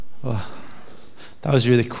Well, that was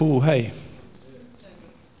really cool, hey?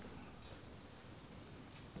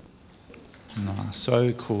 No,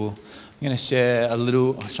 so cool. I'm going to share a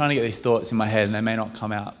little, I was trying to get these thoughts in my head and they may not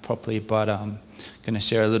come out properly, but I'm going to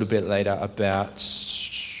share a little bit later about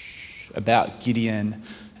Gideon.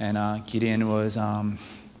 And Gideon was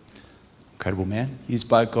incredible man, used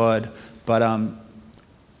by God. But I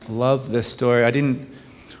love the story. I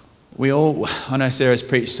know Sarah's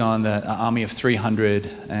preached on the army of 300,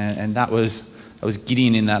 and that was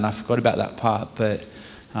Gideon in that, and I forgot about that part. But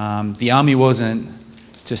the army wasn't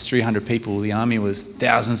just 300 people. The army was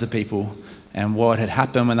thousands of people. And what had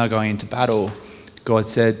happened when they were going into battle, God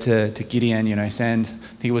said to Gideon, send, I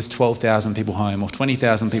think it was 12,000 people home or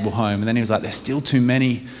 20,000 people home. And then he was like, there's still too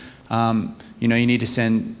many. You need to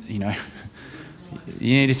send, you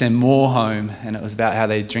need to send more home. And it was about how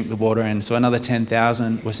they drink the water. And so another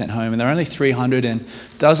 10,000 were sent home. And there were only 300. And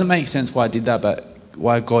it doesn't make sense why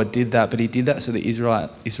God did that, but he did that so the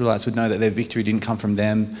Israelites would know that their victory didn't come from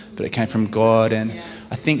them, but it came from God. And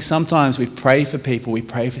I think sometimes we pray for people, we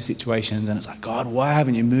pray for situations, and it's like, God, why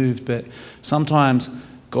haven't you moved? But sometimes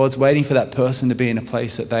God's waiting for that person to be in a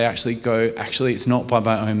place that they actually go, actually, it's not by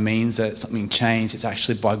my own means that something changed, it's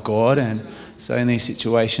actually by God. And so in these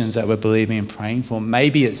situations that we're believing and praying for,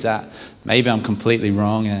 maybe it's that, maybe I'm completely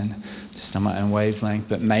wrong and just on my own wavelength,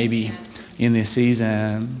 but maybe in this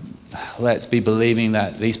season, let's be believing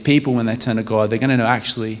that these people, when they turn to God, they're going to know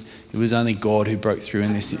actually it was only God who broke through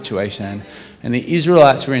in this situation. And the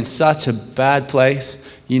Israelites were in such a bad place.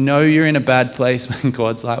 You're in a bad place when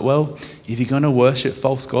God's like, well, if you're going to worship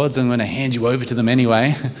false gods, I'm going to hand you over to them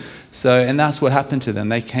anyway. And that's what happened to them.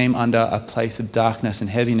 They came under a place of darkness and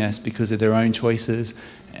heaviness because of their own choices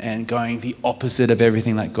and going the opposite of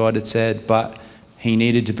everything that God had said. But he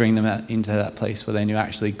needed to bring them into that place where they knew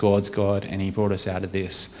actually God's God, and he brought us out of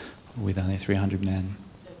this with only 300 men.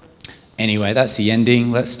 Anyway, that's the ending.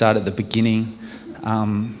 Let's start at the beginning.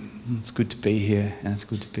 It's good to be here, and it's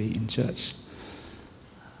good to be in church.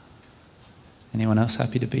 Anyone else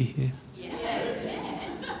happy to be here? Yeah.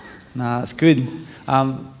 Nah, that's good.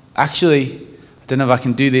 Actually, I don't know if I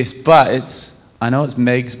can do this, but I know it's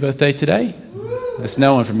Meg's birthday today. There's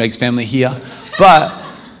no one from Meg's family here, but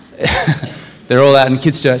they're all out in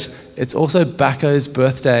kids' church. It's also Bacco's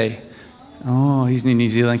birthday. Oh, he's in New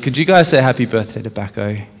Zealand. Could you guys say happy birthday to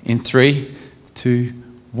Bacco? In 3, 2,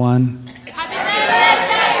 1. Happy birthday,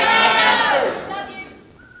 Love you.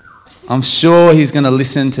 I'm sure he's going to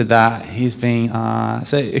listen to that. He's being,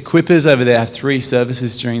 so Equippers over there have 3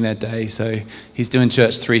 services during their day. So he's doing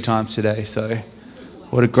church 3 times today. So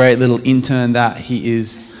what a great little intern that he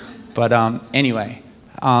is. But anyway,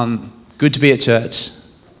 good to be at church.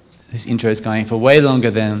 This intro is going for way longer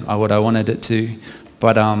than what I wanted it to.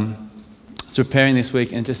 But so preparing this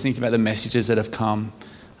week and just thinking about the messages that have come,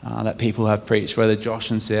 that people have preached, whether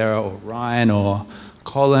Josh and Sarah or Ryan or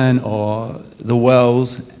Colin or the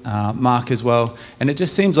Wells, Mark as well. And it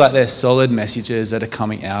just seems like there's solid messages that are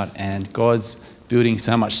coming out, and God's building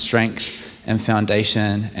so much strength and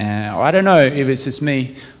foundation. And I don't know if it's just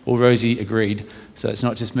me or Rosie agreed, so it's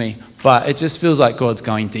not just me, but it just feels like God's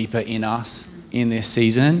going deeper in us in this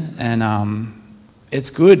season. And it's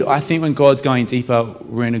good. I think when God's going deeper,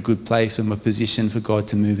 we're in a good place and we're positioned for God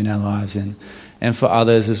to move in our lives and for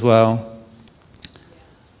others as well.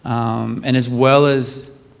 And as well as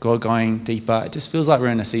God going deeper, it just feels like we're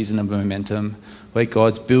in a season of momentum where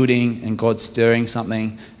God's building and God's stirring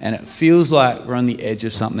something, and it feels like we're on the edge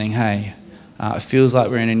of something. Hey, it feels like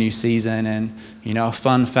we're in a new season. And, a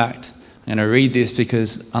fun fact, I'm going to read this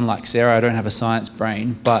because unlike Sarah, I don't have a science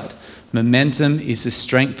brain, but momentum is the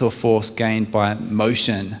strength or force gained by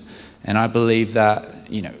motion. And I believe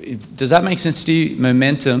that, does that make sense to you?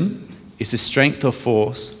 Momentum is the strength or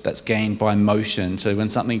force that's gained by motion. So when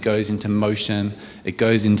something goes into motion, it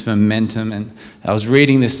goes into momentum. And I was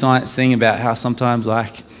reading this science thing about how sometimes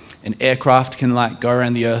an aircraft can go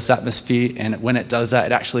around the Earth's atmosphere, and when it does that,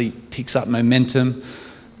 it actually picks up momentum.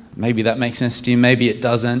 Maybe that makes sense to you, maybe it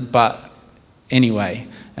doesn't, but anyway.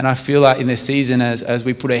 And I feel like in this season, as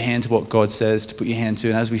we put our hand to what God says to put your hand to,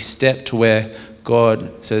 and as we step to where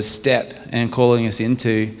God says step and calling us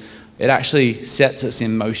into, it actually sets us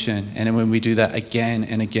in motion. And when we do that again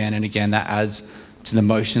and again and again, that adds to the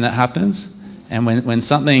motion that happens. And when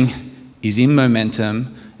something is in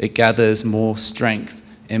momentum, it gathers more strength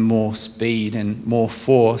and more speed and more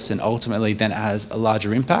force, and ultimately then has a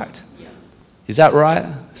larger impact. Yeah. Is that right,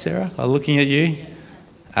 Sarah? I'm looking at you.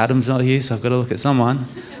 Adam's not here, so I've got to look at someone.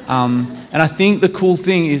 And I think the cool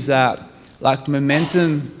thing is that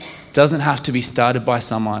momentum doesn't have to be started by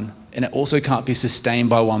someone, and it also can't be sustained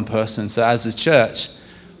by one person. So as a church,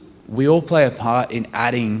 we all play a part in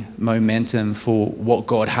adding momentum for what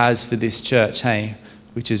God has for this church, hey,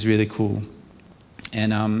 which is really cool.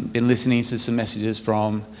 And been listening to some messages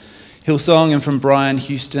from Hillsong and from Brian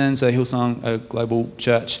Houston, so Hillsong, a global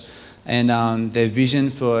church, and their vision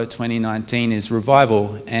for 2019 is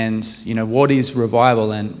revival. And, what is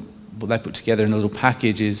revival? And what they put together in a little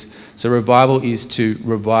package is, so revival is to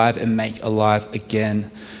revive and make alive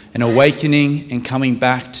again. An awakening and coming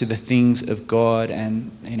back to the things of God.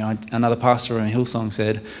 And, another pastor in Hillsong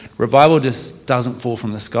said, revival just doesn't fall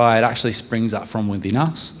from the sky. It actually springs up from within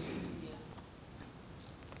us.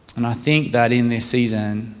 And I think that in this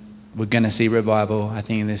season, we're going to see revival. I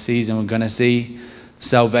think in this season, we're going to see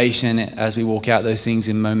salvation as we walk out those things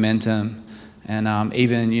in momentum. And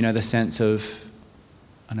even, the sense of,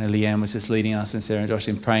 I know Leanne was just leading us and Sarah and Josh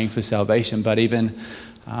in praying for salvation, but even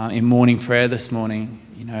in morning prayer this morning,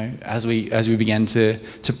 as we began to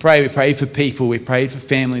pray, we prayed for people, we prayed for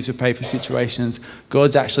families, we prayed for situations.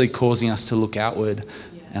 God's actually causing us to look outward.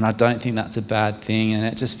 And I don't think that's a bad thing. And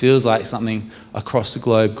it just feels like something across the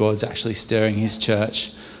globe, God's actually stirring his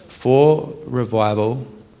church for revival.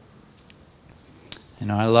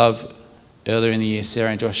 I love earlier in the year,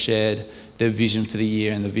 Sarah and Josh shared their vision for the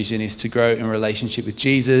year. And the vision is to grow in relationship with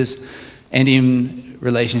Jesus and in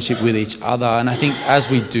relationship with each other. And I think as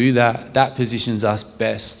we do that, that positions us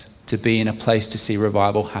best to be in a place to see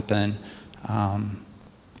revival happen. And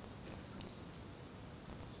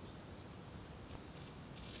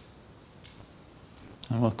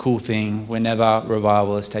what a cool thing, whenever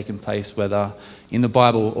revival has taken place, whether in the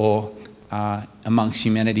Bible or amongst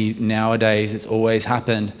humanity nowadays, it's always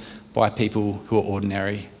happened by people who are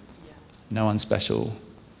ordinary. No one special.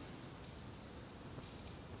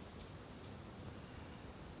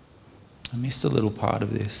 I missed a little part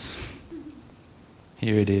of this.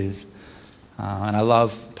 Here it is. And I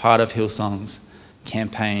love part of Hillsong's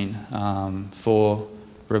campaign for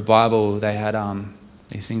revival. They had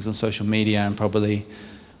these things on social media and probably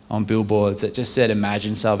on billboards that just said,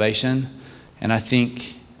 imagine salvation. And I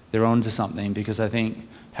think they're onto something, because I think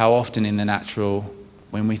how often in the natural,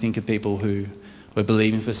 when we think of people who were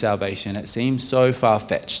believing for salvation, it seems so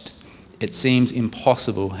far-fetched. It seems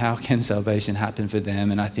impossible. How can salvation happen for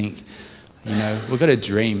them? And I think, we've got to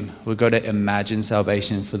dream. We've got to imagine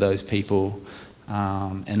salvation for those people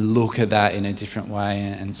and look at that in a different way.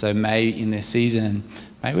 And so may in this season,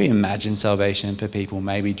 may we imagine salvation for people.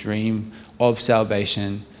 May we dream of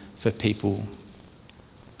salvation for people.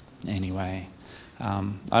 Anyway,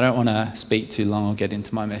 I don't want to speak too long. I'll get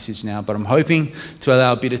into my message now. But I'm hoping to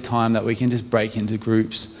allow a bit of time that we can just break into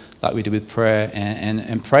groups like we did with prayer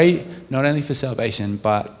and pray not only for salvation,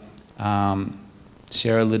 but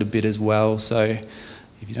share a little bit as well. So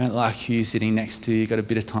if you don't like who you're sitting next to, you've got a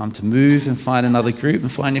bit of time to move and find another group and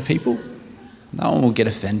find your people. No one will get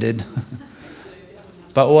offended.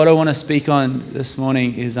 But what I want to speak on this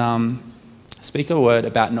morning is speak a word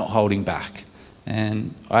about not holding back.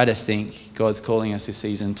 And I just think God's calling us this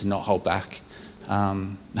season to not hold back.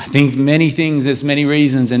 I think there's many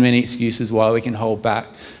reasons and many excuses why we can hold back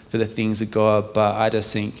for the things of God. But I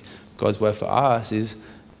just think God's word for us is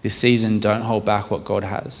this season, don't hold back what God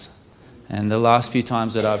has. And the last few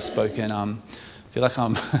times that I've spoken, I feel like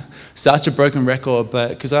I'm such a broken record, but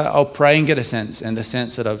because I'll pray and get a sense, and the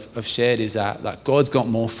sense that I've shared is that God's got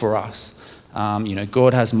more for us.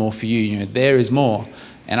 God has more for you. There is more.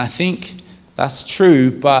 And I think that's true,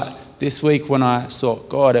 but this week when I sought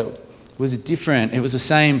God, it was different. It was the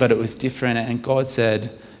same, but it was different. And God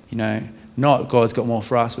said, not God's got more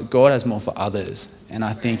for us, but God has more for others. And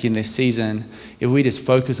I think in this season, if we just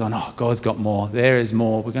focus on, God's got more, there is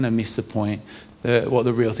more, we're going to miss the point. What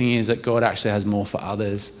the real thing is that God actually has more for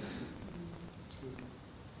others.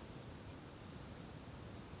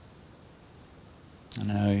 I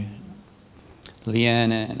know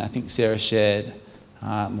Leanne and I think Sarah shared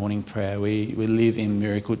morning prayer. We live in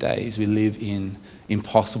miracle days. We live in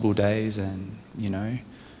impossible days, and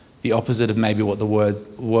the opposite of maybe what the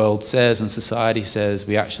world says and society says.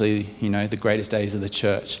 We actually, the greatest days of the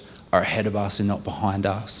church are ahead of us and not behind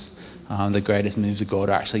us. The greatest moves of God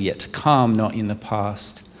are actually yet to come, not in the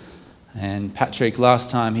past. And Patrick,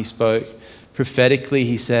 last time he spoke prophetically,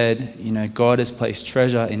 he said, God has placed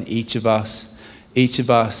treasure in each of us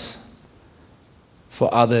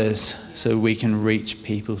for others so we can reach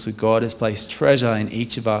people. So God has placed treasure in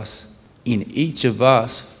each of us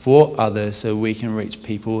for others so we can reach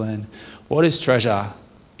people. And what is treasure?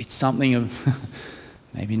 It's something of,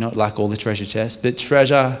 maybe not like all the treasure chests, but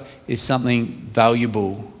treasure is something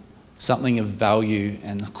valuable, something of value.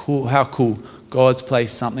 And how cool, God's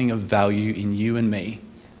placed something of value in you and me.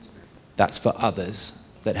 That's for others,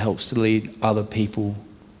 that helps to lead other people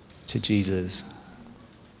to Jesus.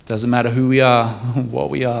 Doesn't matter who we are, what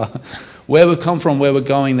we are, where we've come from, where we're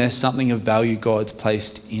going, there's something of value God's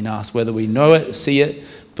placed in us. Whether we know it, see it,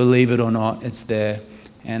 believe it or not, it's there.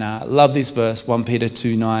 And I love this verse, 1 Peter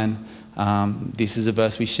 2:9. This is a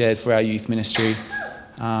verse we shared for our youth ministry.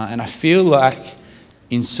 And I feel like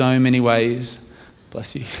in so many ways,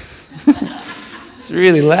 bless you, it's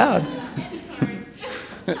really loud.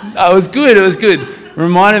 Oh, it was good.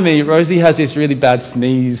 Reminded me, Rosie has this really bad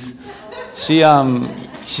sneeze. She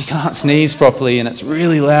can't sneeze properly and it's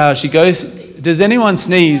really loud. She goes, does anyone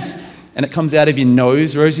sneeze and it comes out of your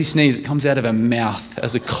nose? Rosie sneezes, it comes out of her mouth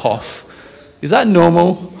as a cough. Is that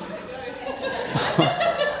normal?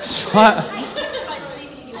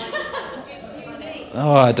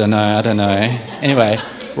 Oh, I don't know. Anyway,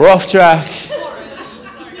 we're off track.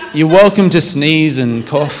 You're welcome to sneeze and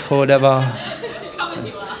cough or whatever.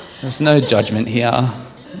 There's no judgment here.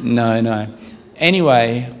 No.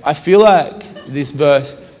 Anyway, I feel like this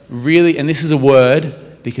verse really, and this is a word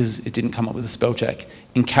because it didn't come up with a spell check,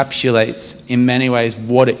 encapsulates in many ways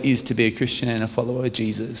what it is to be a Christian and a follower of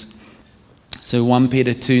Jesus. So 1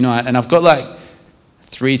 Peter 2:9, and I've got like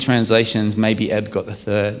 3 translations, maybe Eb got the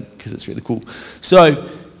third because it's really cool. So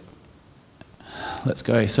let's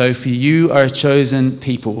go. So for you are a chosen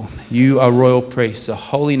people, you are royal priests, a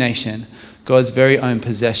holy nation, God's very own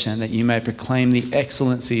possession, that you may proclaim the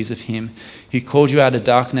excellencies of him who called you out of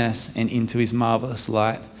darkness and into his marvelous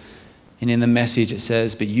light. And in the message it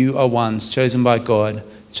says, but you are ones chosen by God,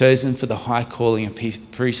 chosen for the high calling of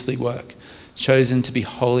priestly work, chosen to be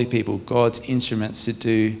holy people, God's instruments to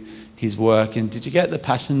do his work. And did you get the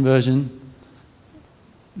Passion version?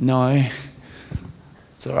 No.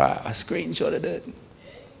 It's all right. I screenshotted it.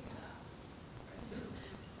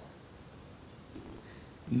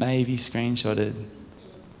 Maybe screenshotted.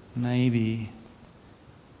 Maybe.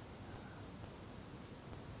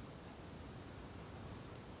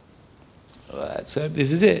 So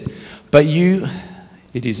this is it.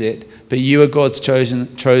 It is it. But you are God's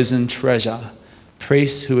chosen treasure,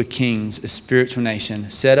 priests who are kings, a spiritual nation,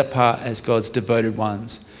 set apart as God's devoted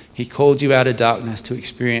ones. He called you out of darkness to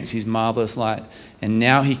experience his marvelous light, and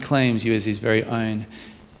now he claims you as his very own.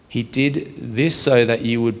 He did this so that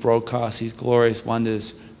you would broadcast his glorious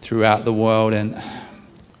wonders throughout the world. And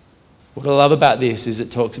what I love about this is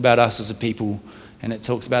it talks about us as a people, and it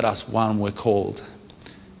talks about us. 1, we're called.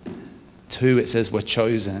 2, it says we're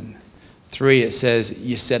chosen. 3, it says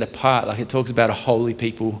you're set apart. Like it talks about a holy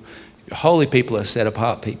people. Holy people are set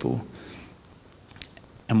apart people.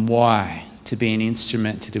 And why? To be an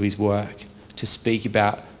instrument to do his work, to speak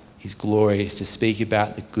about his glories, to speak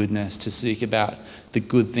about the goodness, to speak about the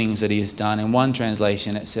good things that he has done. In one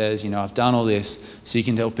translation it says, I've done all this so you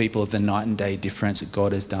can tell people of the night and day difference that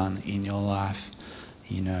God has done in your life.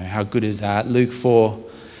 How good is that? Luke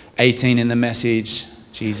 4:18 in the message,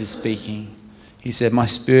 Jesus speaking. He said, my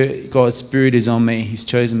spirit, God's spirit is on me. He's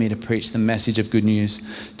chosen me to preach the message of good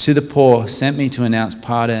news to the poor, sent me to announce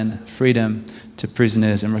pardon, freedom to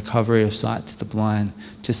prisoners and recovery of sight to the blind,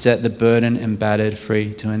 to set the burdened and battered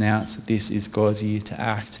free, to announce that this is God's year to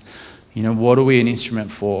act. What are we an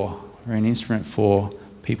instrument for? We're an instrument for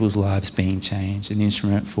people's lives being changed, an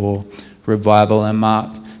instrument for revival. And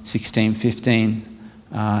Mark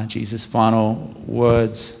 16:15, Jesus' final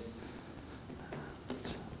words,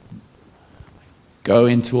 go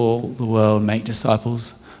into all the world, make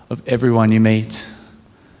disciples of everyone you meet.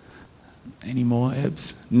 Any more,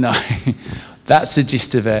 Ebs? No. That's the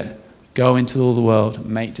gist of it. Go into all the world,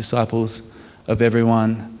 make disciples of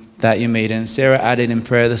everyone that you meet. And Sarah added in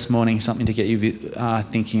prayer this morning something to get you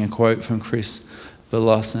thinking, a quote from Chris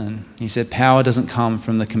Verlossen. He said, power doesn't come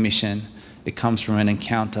from the commission, it comes from an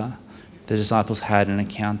encounter. The disciples had an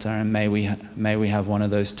encounter, and may we have one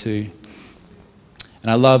of those too.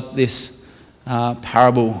 And I love this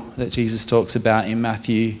parable that Jesus talks about in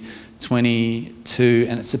Matthew 22,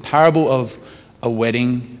 and it's a parable of a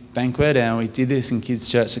wedding banquet. And we did this in kids'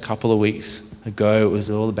 church a couple of weeks ago. It was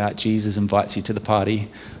all about Jesus invites you to the party.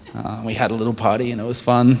 We had a little party and it was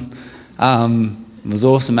fun. It was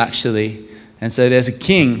awesome actually. And so there's a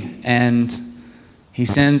king, and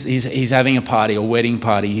he's having a party, a wedding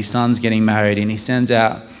party. His son's getting married, and he sends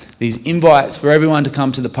out these invites for everyone to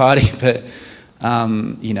come to the party, but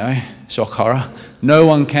shock horror, no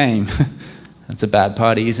one came. That's a bad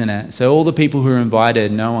party, isn't it? So all the people who were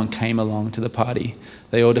invited, no one came along to the party.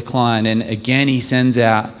 They all declined. And again, he sends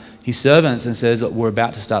out his servants and says, look, we're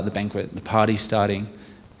about to start the banquet. The party's starting.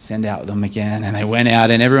 Send out them again. And they went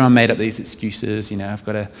out, and everyone made up these excuses. I've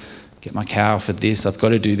got to get my cow for this. I've got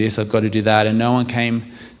to do this. I've got to do that. And no one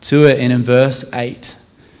came to it. And in verse 8,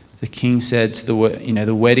 the king said to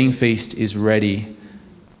the wedding feast is ready,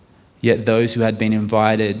 Yet those who had been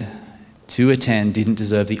invited to attend didn't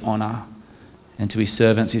deserve the honor. And to his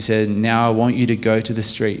servants he said, now I want you to go to the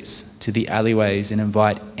streets, to the alleyways, and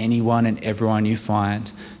invite anyone and everyone you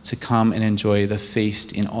find to come and enjoy the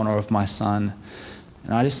feast in honor of my son.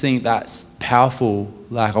 And I just think that's powerful.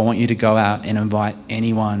 Like, I want you to go out and invite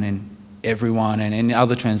anyone and everyone. And in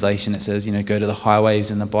other translation it says, go to the highways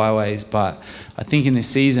and the byways. But I think in this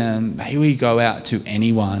season, may we go out to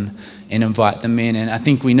anyone and invite them in. And I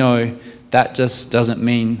think we know that just doesn't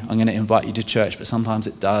mean I'm going to invite you to church, but sometimes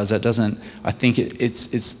it does. That doesn't. I think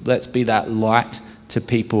it's let's be that light to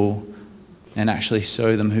people and actually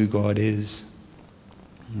show them who God is.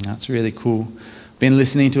 And that's really cool. Been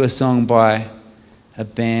listening to a song by a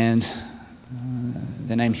band,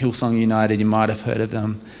 their name Hillsong United. You might have heard of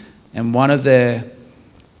them, and one of their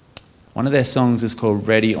songs is called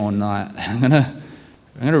Ready or Not. I'm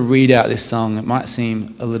gonna read out this song. It might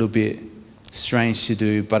seem a little bit strange to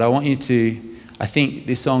do, but I think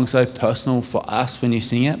this song's so personal for us when you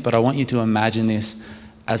sing it, but I want you to imagine this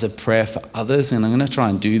as a prayer for others, and I'm going to try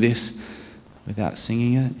and do this without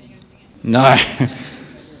singing it. No,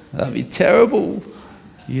 that'd be terrible.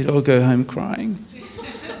 You'd all go home crying.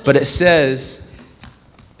 But it says,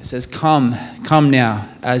 come now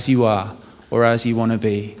as you are or as you want to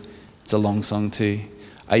be. It's a long song too.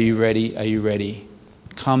 Are you ready? Are you ready?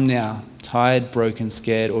 Come now, tired, broken,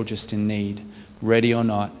 scared, or just in need. Ready or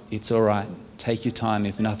not, it's all right. Take your time,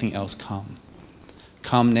 if nothing else, come.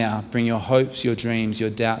 Come now, bring your hopes, your dreams, your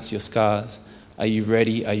doubts, your scars. Are you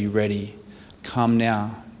ready? Are you ready? Come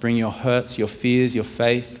now, bring your hurts, your fears, your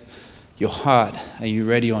faith, your heart. Are you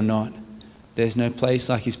ready or not? There's no place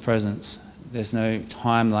like his presence. There's no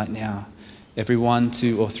time like now. Every 1,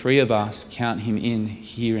 2, or 3 of us count him in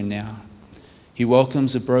here and now. He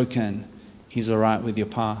welcomes the broken. He's all right with your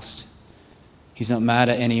past. He's not mad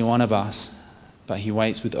at any one of us, but he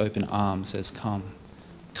waits with open arms, says, come.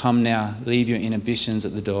 Come now, leave your inhibitions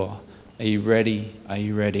at the door. Are you ready? Are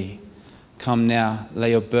you ready? Come now,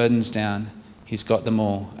 lay your burdens down. He's got them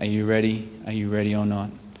all. Are you ready? Are you ready or not?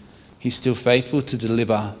 He's still faithful to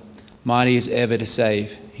deliver, mighty as ever to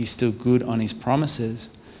save. He's still good on his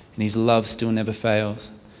promises, and his love still never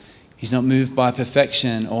fails. He's not moved by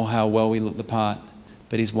perfection or how well we look the part,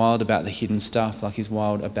 but he's wild about the hidden stuff like he's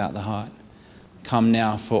wild about the heart. Come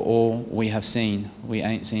now, for all we have seen, we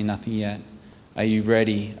ain't seen nothing yet. Are you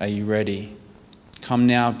ready? Are you ready? Come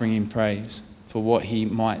now, bring him praise for what he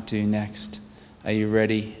might do next. Are you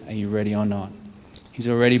ready? Are you ready or not? He's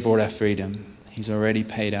already brought our freedom. He's already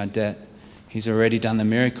paid our debt. He's already done the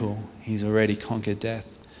miracle. He's already conquered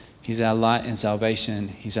death. He's our light and salvation.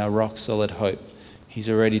 He's our rock solid hope. He's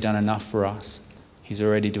already done enough for us. He's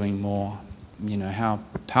already doing more. How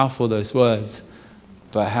powerful those words,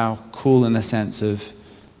 but how cool in the sense of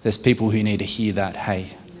there's people who need to hear that,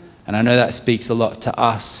 hey. And I know that speaks a lot to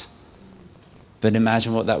us, but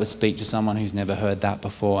imagine what that would speak to someone who's never heard that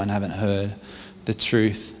before and haven't heard the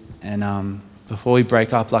truth. And before we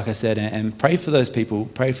break up, like I said, and pray for those people,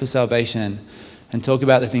 pray for salvation, and talk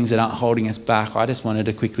about the things that aren't holding us back, I just wanted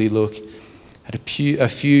to quickly look at a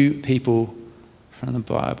few people from the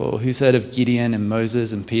Bible. Who's heard of Gideon and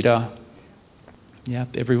Moses and Peter?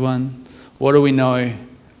 Yep, everyone. What do we know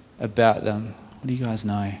about them? What do you guys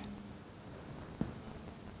know?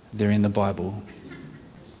 They're in the Bible.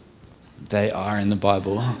 They are in the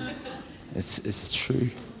Bible. It's true.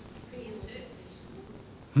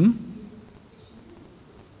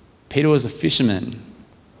 Peter was a fisherman.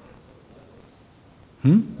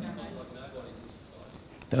 There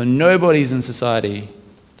were nobodies in society.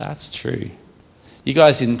 That's true. You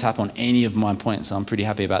guys didn't tap on any of my points, so I'm pretty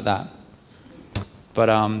happy about that. But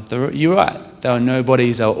you're right. There were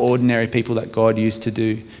nobodies. They were ordinary people that God used to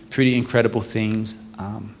do pretty incredible things.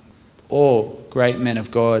 All great men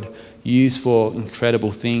of God used for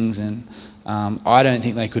incredible things. And I don't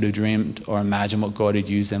think they could have dreamed or imagined what God had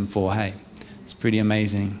used them for. Hey, it's pretty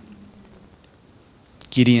amazing.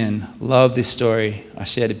 Gideon, love this story. I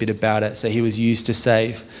shared a bit about it. So he was used to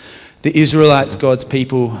save the Israelites, God's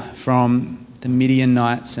people, from the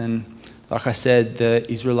Midianites. And like I said, the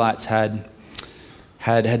Israelites had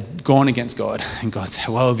gone against God, and God said,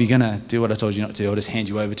 well, if you're going to do what I told you not to, I'll just hand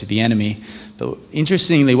you over to the enemy. But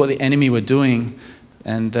interestingly, what the enemy were doing,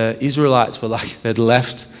 and the Israelites were like, they'd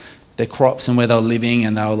left their crops and where they were living,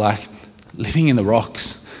 and they were like living in the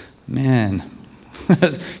rocks. Man,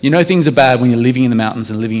 things are bad when you're living in the mountains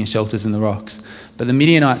and living in shelters in the rocks. But the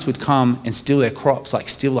Midianites would come and steal their crops, like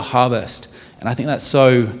steal the harvest. And I think that's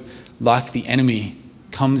so like the enemy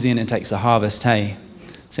comes in and takes the harvest, hey?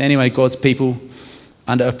 So anyway, God's people,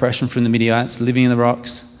 under oppression from the Midianites, living in the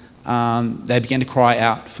rocks, they began to cry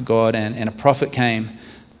out for God, and a prophet came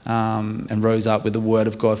and rose up with the word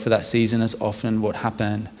of God for that season, as often what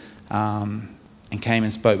happened, and came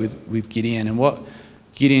and spoke with Gideon. And what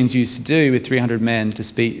Gideon's used to do with 300 men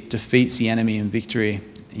defeats the enemy in victory.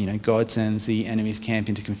 God sends the enemy's camp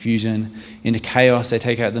into confusion, into chaos. They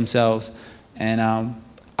take out themselves. And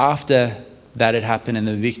after that had happened and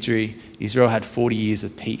the victory, Israel had 40 years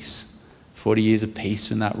of peace. 40 years of peace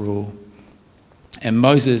from that rule. And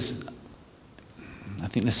Moses, I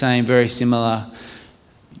think the same, very similar,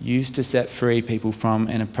 used to set free people from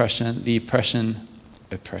an oppressive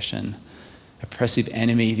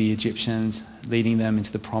enemy, the Egyptians, leading them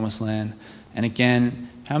into the promised land. And again,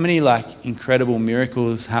 how many incredible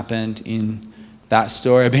miracles happened in that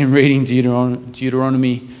story? I've been reading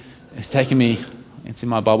Deuteronomy. It's in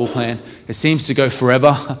my Bible plan. It seems to go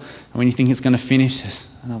forever. And when you think it's going to finish,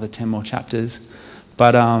 there's another 10 more chapters.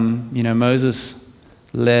 But, Moses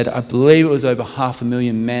led, I believe it was over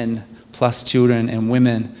 500,000 men, plus children and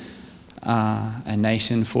women, a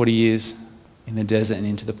nation, 40 years in the desert and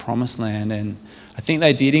into the promised land. And I think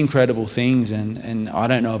they did incredible things, and I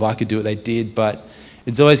don't know if I could do what they did, but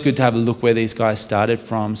it's always good to have a look where these guys started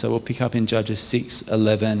from. So we'll pick up in Judges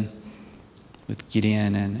 6:11 with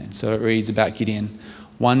Gideon. And so it reads about Gideon.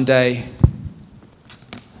 One day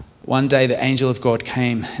the angel of God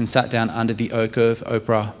came and sat down under the oak of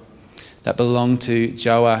Oprah that belonged to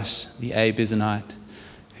Joash the Abiezrite,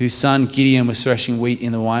 whose son Gideon was threshing wheat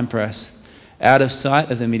in the winepress, out of sight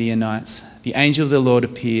of the Midianites. The angel of the Lord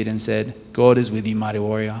appeared and said, "God is with you, mighty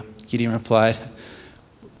warrior." Gideon replied,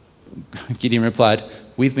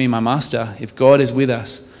 "With me, my master. If God is with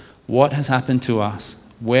us, what has happened to us?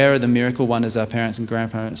 Where are the miracle wonders our parents and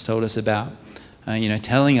grandparents told us about?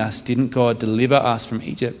 Telling us, didn't God deliver us from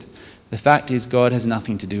Egypt? The fact is, God has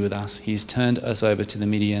nothing to do with us. He's turned us over to the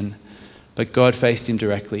Midian." But God faced him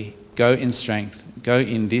directly. Go in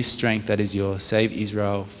this strength that is yours. Save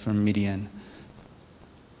Israel from Midian.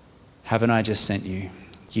 Haven't I just sent you?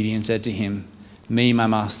 Gideon said to him, "Me, my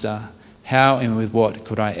master, how and with what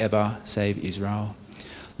could I ever save Israel?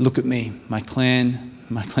 Look at me, my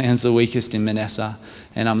clan's the weakest in Manasseh,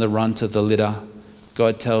 and I'm the runt of the litter."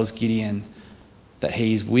 God tells Gideon that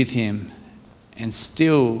he's with him, and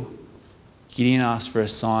still Gideon asks for a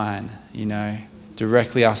sign,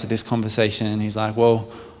 directly after this conversation. He's like, "Well,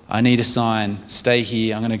 I need a sign. Stay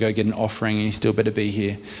here. I'm going to go get an offering, and you still better be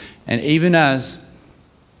here." And even as,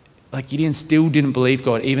 Gideon still didn't believe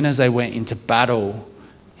God, even as they went into battle,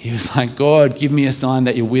 he was like, "God, give me a sign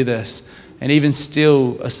that you're with us." And even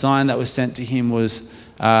still, a sign that was sent to him was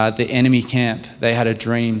the enemy camp. They had a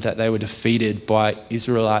dream that they were defeated by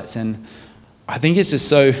Israelites. And I think it's just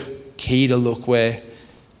so key to look where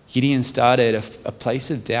Gideon started, a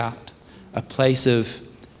place of doubt, a place of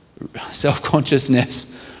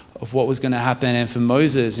self-consciousness of what was going to happen. And for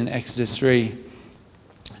Moses in Exodus 3,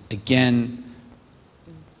 again,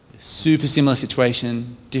 super similar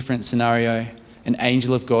situation, different scenario. An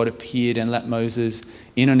angel of God appeared and let Moses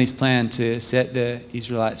in on his plan to set the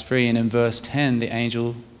Israelites free. And in verse 10, the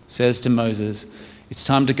angel says to Moses, "It's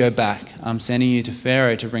time to go back. I'm sending you to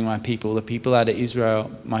Pharaoh to bring my people, the people out of Israel,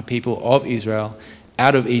 my people of Israel,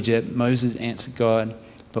 out of Egypt." Moses answered God,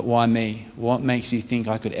 "But why me? What makes you think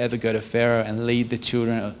I could ever go to Pharaoh and lead the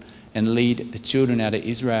children out of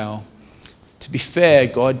Israel?" To be fair,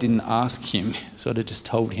 God didn't ask him, sort of just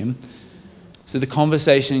told him. So the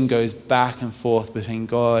conversation goes back and forth between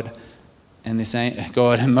God and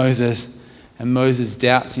Moses, and Moses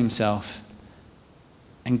doubts himself.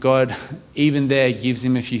 And God, even there, gives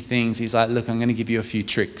him a few things. He's like, "Look, I'm going to give you a few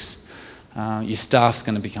tricks. Your staff's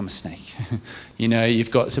going to become a snake.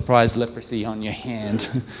 You've got surprise leprosy on your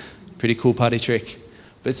hand." Pretty cool party trick.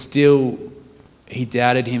 But still, he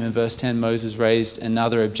doubted him. In verse 10, Moses raised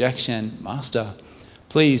another objection. "Master,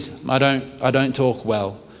 please, I don't talk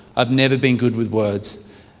well. I've never been good with words,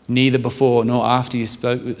 neither before nor after you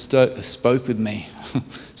spoke with me."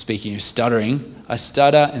 Speaking of stuttering, "I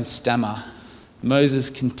stutter and stammer." Moses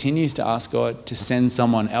continues to ask God to send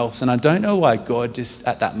someone else. And I don't know why God just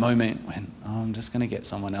at that moment went, "Oh, I'm just going to get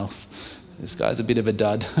someone else. This guy's a bit of a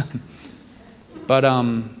dud." But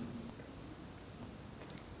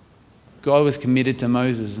God was committed to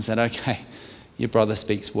Moses and said, "Okay, your brother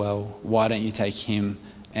speaks well. Why don't you take him?"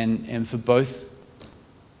 And for both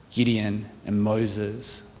Gideon and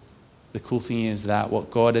Moses, the cool thing is that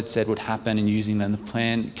what God had said would happen in using them, the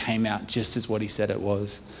plan came out just as what he said it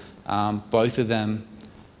was. Both of them,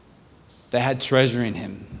 they had treasure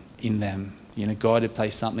in them. God had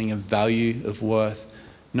placed something of value, of worth,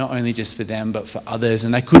 not only just for them, but for others.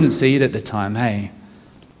 And they couldn't see it at the time, hey?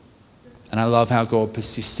 And I love how God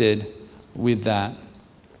persisted with that.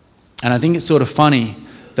 And I think it's sort of funny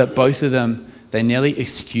that both of them, they nearly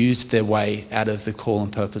excused their way out of the call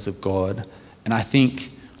and purpose of God. And I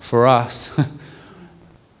think for us,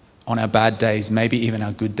 on our bad days, maybe even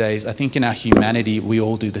our good days, I think in our humanity, we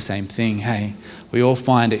all do the same thing. Hey, we all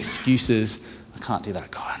find excuses. I can't do that,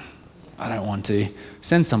 God. I don't want to.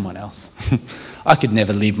 Send someone else. I could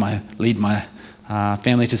never lead my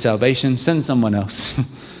family to salvation. Send someone else.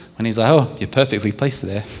 And he's like, oh, you're perfectly placed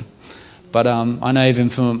there. But I know even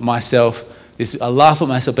for myself, I laugh at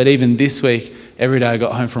myself, but even this week, every day I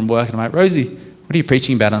got home from work and I'm like, Rosie, what are you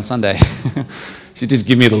preaching about on Sunday? She'd just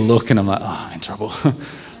give me the look and I'm like, oh, I'm in trouble.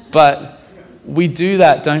 But we do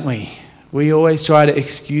that, don't we? We always try to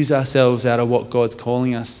excuse ourselves out of what God's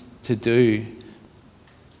calling us to do.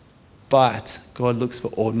 But God looks for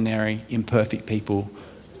ordinary, imperfect people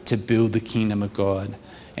to build the kingdom of God.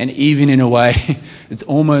 And even in a way, it's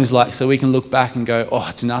almost like so we can look back and go, oh,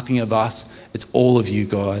 it's nothing of us. It's all of you,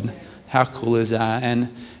 God. How cool is that? And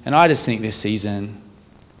I just think this season,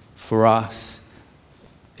 for us,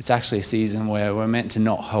 it's actually a season where we're meant to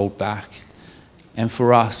not hold back. And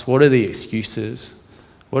for us, what are the excuses?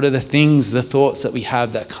 What are the things, the thoughts that we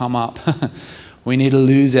have that come up? We need to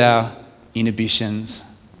lose our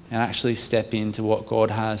inhibitions and actually step into what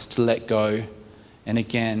God has, to let go. And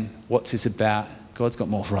again, what's this about? God's got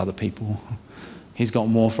more for other people. He's got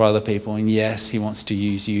more for other people. And yes, he wants to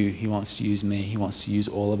use you. He wants to use me. He wants to use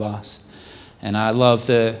all of us. And I love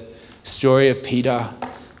the story of Peter.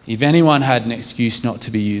 If anyone had an excuse not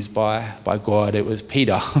to be used by God, it was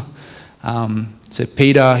Peter. So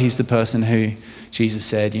Peter, he's the person who Jesus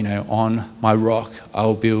said, on my rock,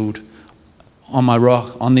 I'll build,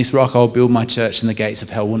 on this rock I'll build my church and the gates of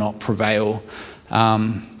hell will not prevail.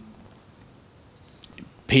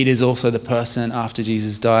 Peter's also the person after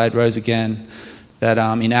Jesus died, rose again, that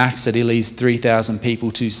in Acts that he leads 3,000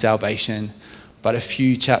 people to salvation. But a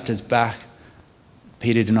few chapters back,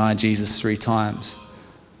 Peter denied Jesus 3 times.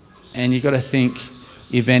 And you've got to think,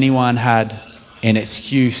 if anyone had an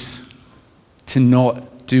excuse to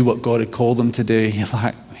not do what God had called them to do, you're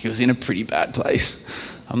like, he was in a pretty bad place.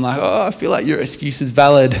 I'm like, oh, I feel like your excuse is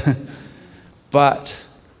valid. But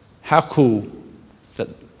how cool that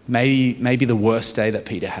maybe the worst day that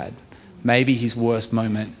Peter had, maybe his worst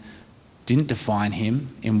moment didn't define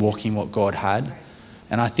him in walking what God had.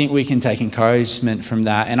 And I think we can take encouragement from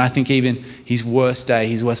that. And I think even his worst day,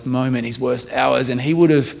 his worst moment, his worst hours, and he would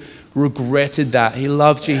have regretted that. He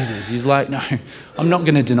loved Jesus. He's like, no, I'm not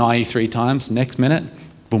going to deny you 3 times. Next minute,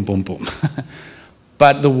 boom, boom, boom.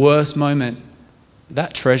 But the worst moment,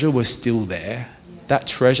 that treasure was still there. That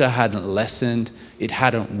treasure hadn't lessened. It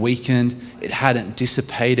hadn't weakened. It hadn't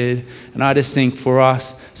dissipated. And I just think for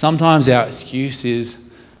us, sometimes our excuse is,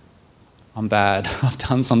 I'm bad. I've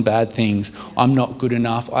done some bad things. I'm not good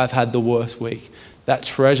enough. I've had the worst week. That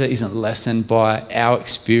treasure isn't lessened by our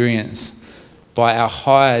experience, by our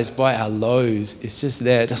highs, by our lows. It's just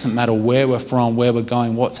there. It doesn't matter where we're from, where we're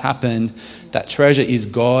going, what's happened. That treasure is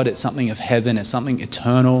God. It's something of heaven. It's something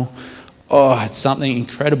eternal. Oh, it's something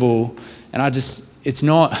incredible. And it's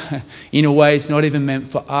not, in a way, it's not even meant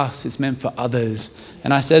for us. It's meant for others.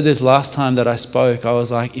 And I said this last time that I spoke. I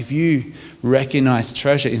was like, if you recognize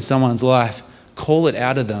treasure in someone's life, call it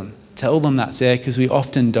out of them. Tell them that's there, because we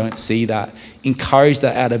often don't see that. Encourage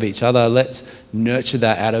that out of each other. Let's nurture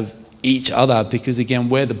that out of each other, because again,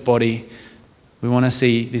 we're the body. We want to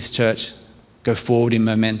see this church go forward in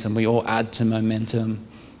momentum. We all add to momentum.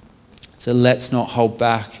 So let's not hold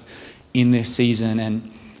back in this season.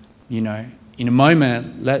 And, in a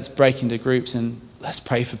moment, let's break into groups and let's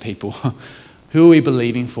pray for people. Who are we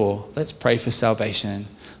believing for? Let's pray for salvation.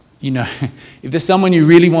 If there's someone you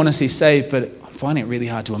really want to see saved, but I'm finding it really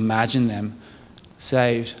hard to imagine them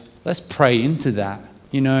saved, let's pray into that.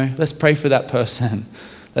 Let's pray for that person.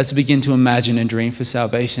 Let's begin to imagine and dream for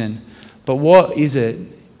salvation. But what is it?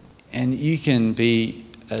 And you can be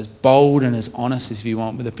as bold and as honest as you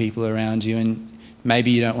want with the people around you. And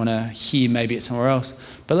maybe you don't want to hear, maybe it's somewhere else.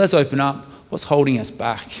 But let's open up. What's holding us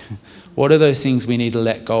back? What are those things we need to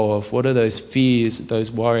let go of? What are those fears,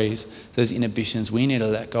 those worries, those inhibitions we need to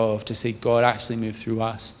let go of to see God actually move through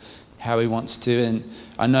us how he wants to? And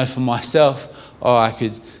I know for myself, I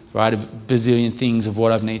could write a bazillion things of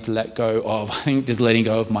what I need to let go of. I think just letting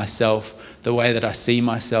go of myself, the way that I see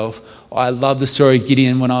myself. I love the story of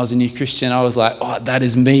Gideon. When I was a new Christian, I was like, that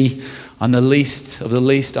is me. I'm the least of the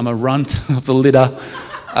least. I'm a runt of the litter.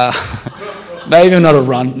 Maybe I'm not a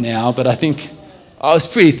runt now, but I think I was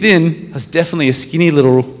pretty thin. I was definitely a skinny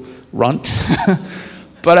little runt.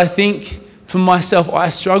 But I think for myself, I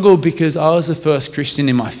struggled because I was the first Christian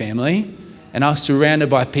in my family, and I was surrounded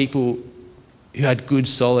by people who had good,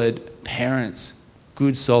 solid parents,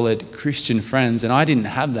 good, solid Christian friends, and I didn't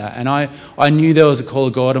have that. And I knew there was a call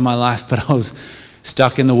of God in my life, but I was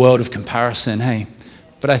stuck in the world of comparison, hey.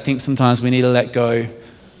 But I think sometimes we need to let go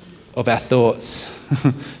of our thoughts,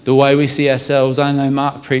 the way we see ourselves. I know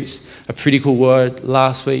Mark preached a pretty cool word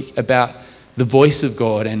last week about the voice of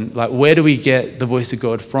God, and like, where do we get the voice of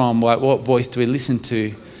God from? Like, what voice do we listen to?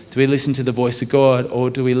 Do we listen to the voice of God, or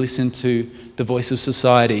do we listen to the voice of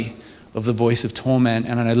society, of the voice of torment?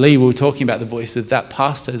 And I know, Lee, we were talking about the voice of that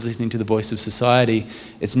pastor is listening to the voice of society.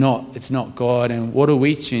 It's not God. And what do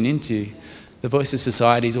we tune into? The voice of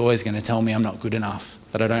society is always going to tell me I'm not good enough,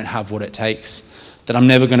 that I don't have what it takes, that I'm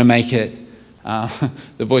never going to make it.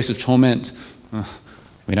 The voice of torment,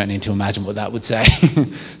 we don't need to imagine what that would say.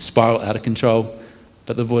 Spiral out of control.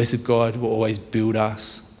 But the voice of God will always build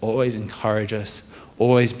us, always encourage us,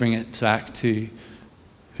 always bring it back to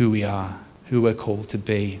who we are, who we're called to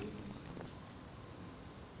be.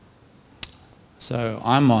 So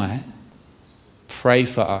I might pray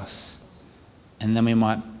for us, and then we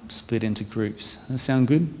might split into groups. Does that sound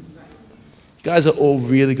good? You guys are all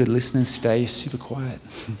really good listeners today. You're super quiet.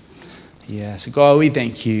 Yeah, so God, we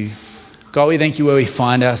thank you. God, we thank you where we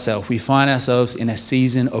find ourselves. We find ourselves in a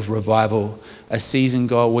season of revival, a season,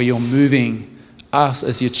 God, where you're moving us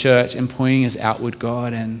as your church and pointing us outward,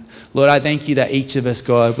 God. And Lord, I thank you that each of us,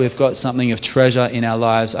 God, we've got something of treasure in our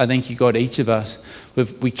lives. I thank you, God, each of us,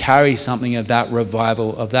 we carry something of that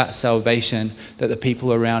revival, of that salvation that the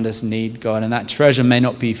people around us need, God. And that treasure may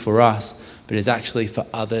not be for us, but it's actually for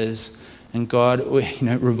others. And God,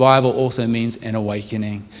 revival also means an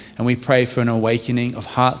awakening. And we pray for an awakening of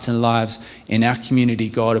hearts and lives in our community,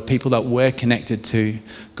 God, of people that we're connected to,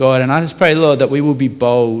 God. And I just pray, Lord, that we will be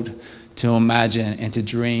bold to imagine and to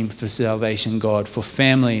dream for salvation, God, for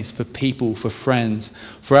families, for people, for friends,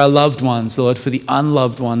 for our loved ones, Lord, for the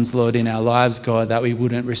unloved ones, Lord, in our lives, God, that we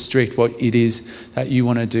wouldn't restrict what it is that you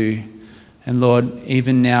want to do. And Lord,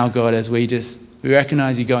 even now, God, as we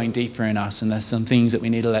recognize you're going deeper in us, and there's some things that we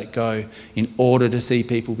need to let go in order to see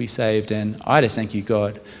people be saved. And I just thank you,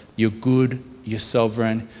 God. You're good, you're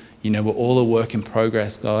sovereign. We're all a work in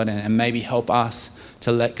progress, God, and maybe help us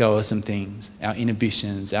to let go of some things, our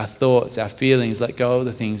inhibitions, our thoughts, our feelings, let go of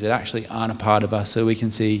the things that actually aren't a part of us so we can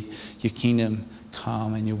see your kingdom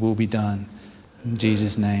come and your will be done. In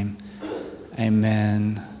Jesus' name,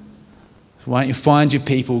 amen. Why don't you find your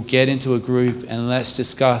people, get into a group, and let's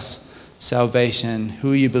discuss salvation.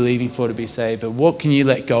 Who are you believing for to be saved? But what can you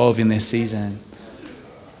let go of in this season?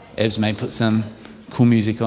 Ebs may put some cool music on.